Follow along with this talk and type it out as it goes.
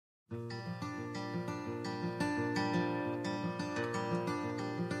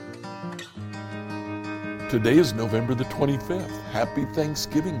Today is November the 25th. Happy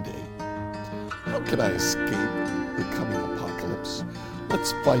Thanksgiving Day. How can I escape the coming apocalypse?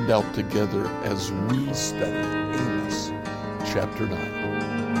 Let's find out together as we study Amos chapter 9.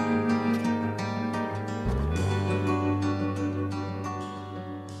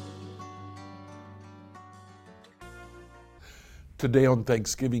 Today on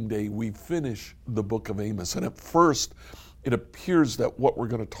Thanksgiving Day, we finish the book of Amos. And at first, it appears that what we're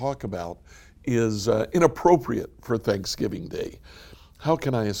going to talk about is inappropriate for Thanksgiving Day. How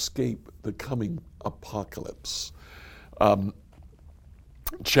can I escape the coming apocalypse?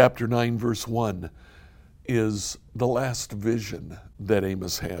 Chapter 9, verse 1 is the last vision that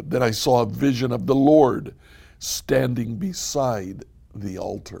Amos had. Then I saw a vision of the Lord standing beside the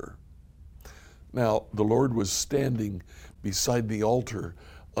altar. Now, the Lord was standing beside the altar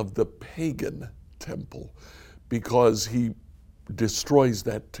of the pagan temple because he destroys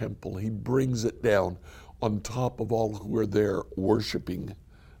that temple. He brings it down on top of all who are there worshiping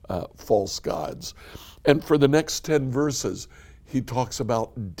false gods. And for the next 10 verses, he talks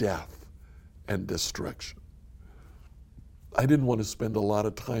about death and destruction. I didn't want to spend a lot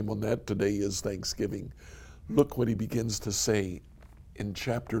of time on that. Today is Thanksgiving. Look what he begins to say in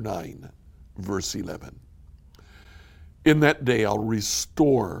chapter 9, verse 11. In that day I'll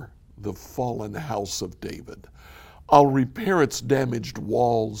restore the fallen house of David. I'll repair its damaged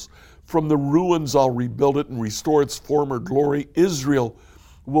walls. From the ruins I'll rebuild it and restore its former glory. Israel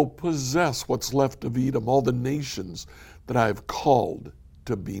will possess what's left of Edom, all the nations that I have called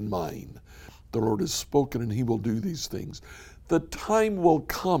to be mine. The Lord has spoken and he will do these things. The time will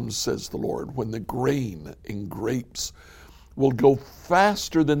come, says the Lord, when the grain and grapes will go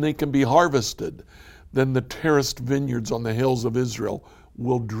faster than they can be harvested. Then the terraced vineyards on the hills of Israel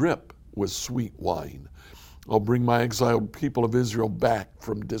will drip with sweet wine. I'll bring my exiled people of Israel back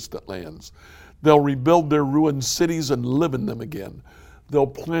from distant lands. They'll rebuild their ruined cities and live in them again. They'll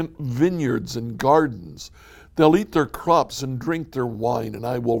plant vineyards and gardens. They'll eat their crops and drink their wine, and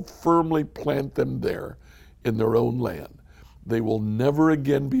I will firmly plant them there in their own land. They will never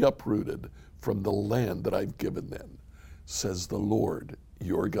again be uprooted from the land that I've given them, says the Lord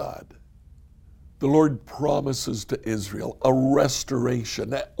your God. The Lord promises to Israel a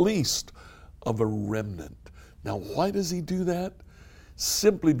restoration, at least of a remnant. Now, why does he do that?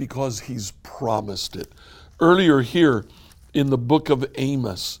 Simply because he's promised it. Earlier here in the book of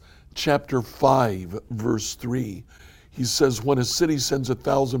Amos, chapter 5, verse 3, he says, when a city sends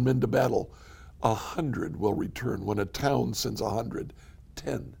 1,000 men to battle, 100 will return. When a town sends 100,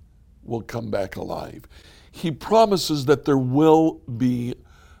 10 will come back alive. He promises that there will be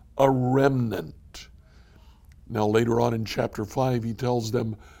a remnant. Now, later on in chapter 5, he tells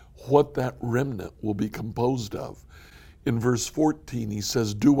them what that remnant will be composed of. In verse 14, he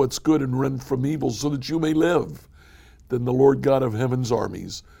says, do what's good and run from evil so that you may live. Then the Lord God of heaven's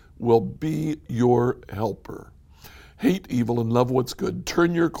armies will be your helper. Hate evil and love what's good.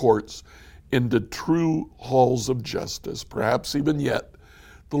 Turn your courts into true halls of justice. Perhaps even yet,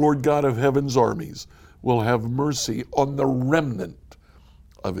 the Lord God of heaven's armies will have mercy on the remnant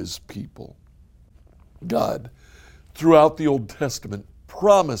of his people. God, throughout the Old Testament,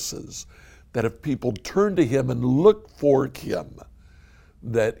 promises that if people turn to him and look for him,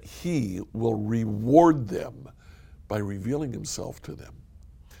 that he will reward them by revealing himself to them.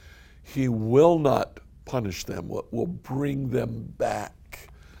 He will not punish them, will bring them back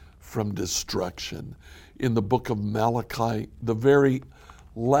from destruction. In the book of Malachi, the very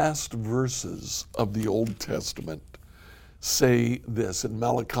last verses of the Old Testament say this in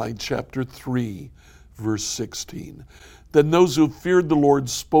Malachi chapter 3, verse 16. Then those who feared the Lord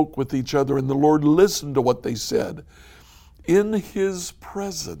spoke with each other, and the Lord listened to what they said. In his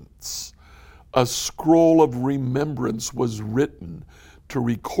presence, a scroll of remembrance was written to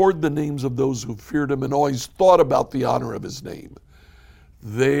record the names of those who feared him and always thought about the honor of his name.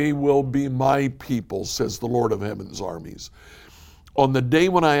 They will be my people, says the Lord of heaven's armies. On the day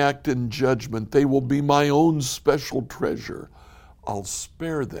when I act in judgment, they will be my own special treasure. I'll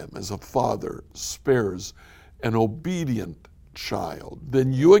spare them as a father spares an obedient child.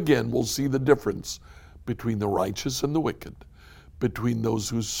 Then you again will see the difference between the righteous and the wicked, between those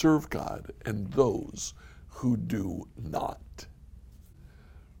who serve God and those who do not.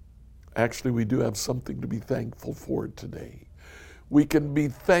 Actually, we do have something to be thankful for today. We can be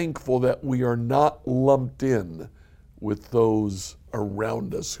thankful that we are not lumped in with those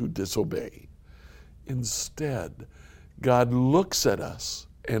around us who disobey. Instead, God looks at us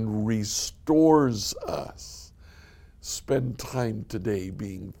and restores us. Spend time today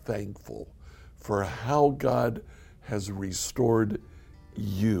being thankful for how God has restored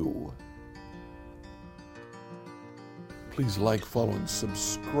you. Please like, follow, and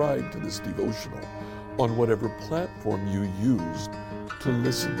subscribe to this devotional on whatever platform you used to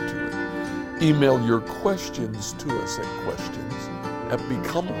listen to it. Email your questions to us at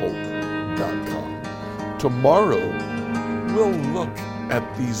questions@becomehope.com. Tomorrow, we'll look at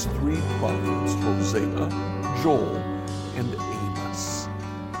these three prophets, Hosea, Joel, and Amos,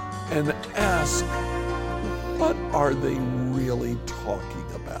 and ask, what are they really talking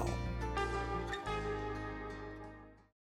about?